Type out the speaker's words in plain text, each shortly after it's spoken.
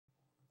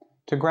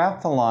To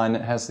graph the line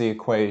that has the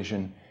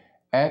equation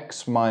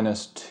x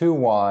minus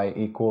 2y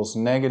equals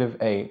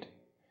 -8,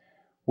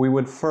 we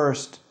would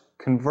first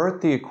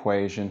convert the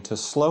equation to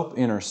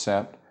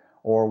slope-intercept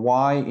or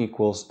y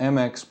equals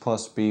mx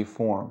plus b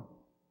form.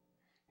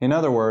 In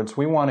other words,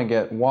 we want to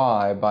get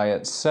y by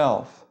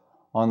itself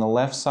on the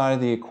left side of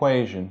the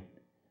equation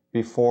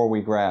before we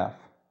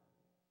graph.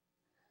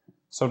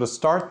 So to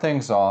start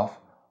things off,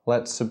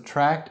 let's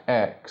subtract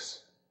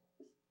x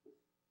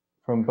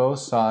from both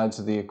sides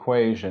of the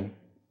equation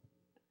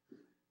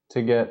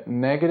to get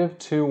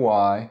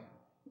 -2y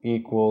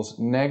equals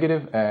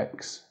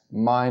 -x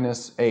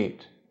minus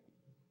 8.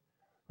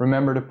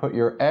 Remember to put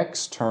your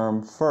x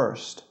term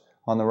first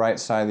on the right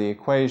side of the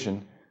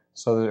equation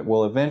so that it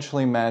will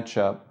eventually match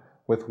up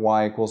with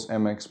y equals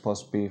mx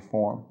plus b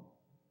form.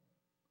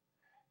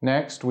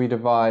 Next, we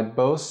divide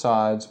both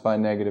sides by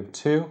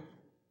 -2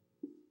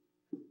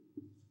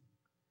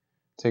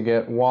 to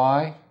get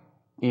y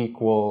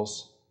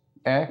equals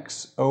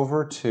x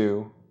over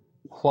 2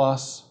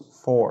 plus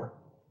 4.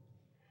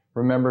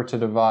 Remember to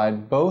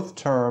divide both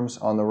terms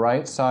on the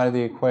right side of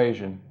the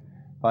equation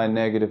by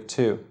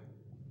 -2.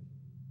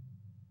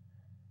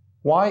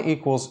 Y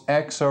equals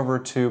x over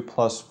 2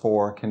 plus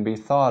 4 can be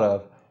thought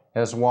of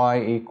as y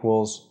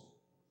equals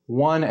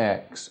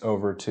 1x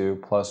over 2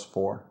 plus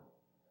 4,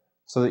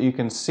 so that you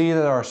can see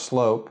that our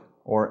slope,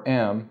 or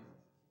m,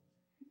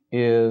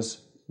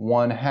 is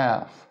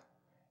 1/2,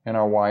 and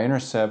our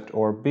y-intercept,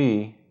 or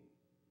b,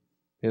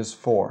 is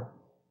 4.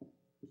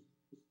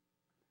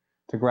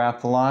 To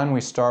graph the line, we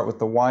start with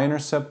the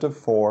y-intercept of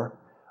 4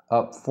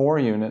 up 4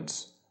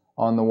 units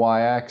on the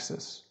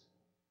y-axis.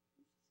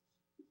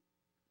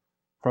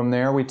 From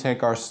there, we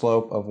take our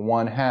slope of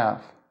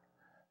 1/2.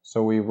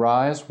 So we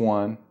rise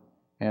 1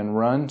 and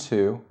run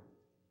 2,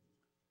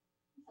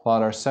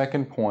 plot our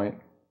second point,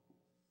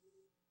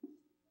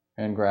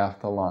 and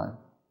graph the line.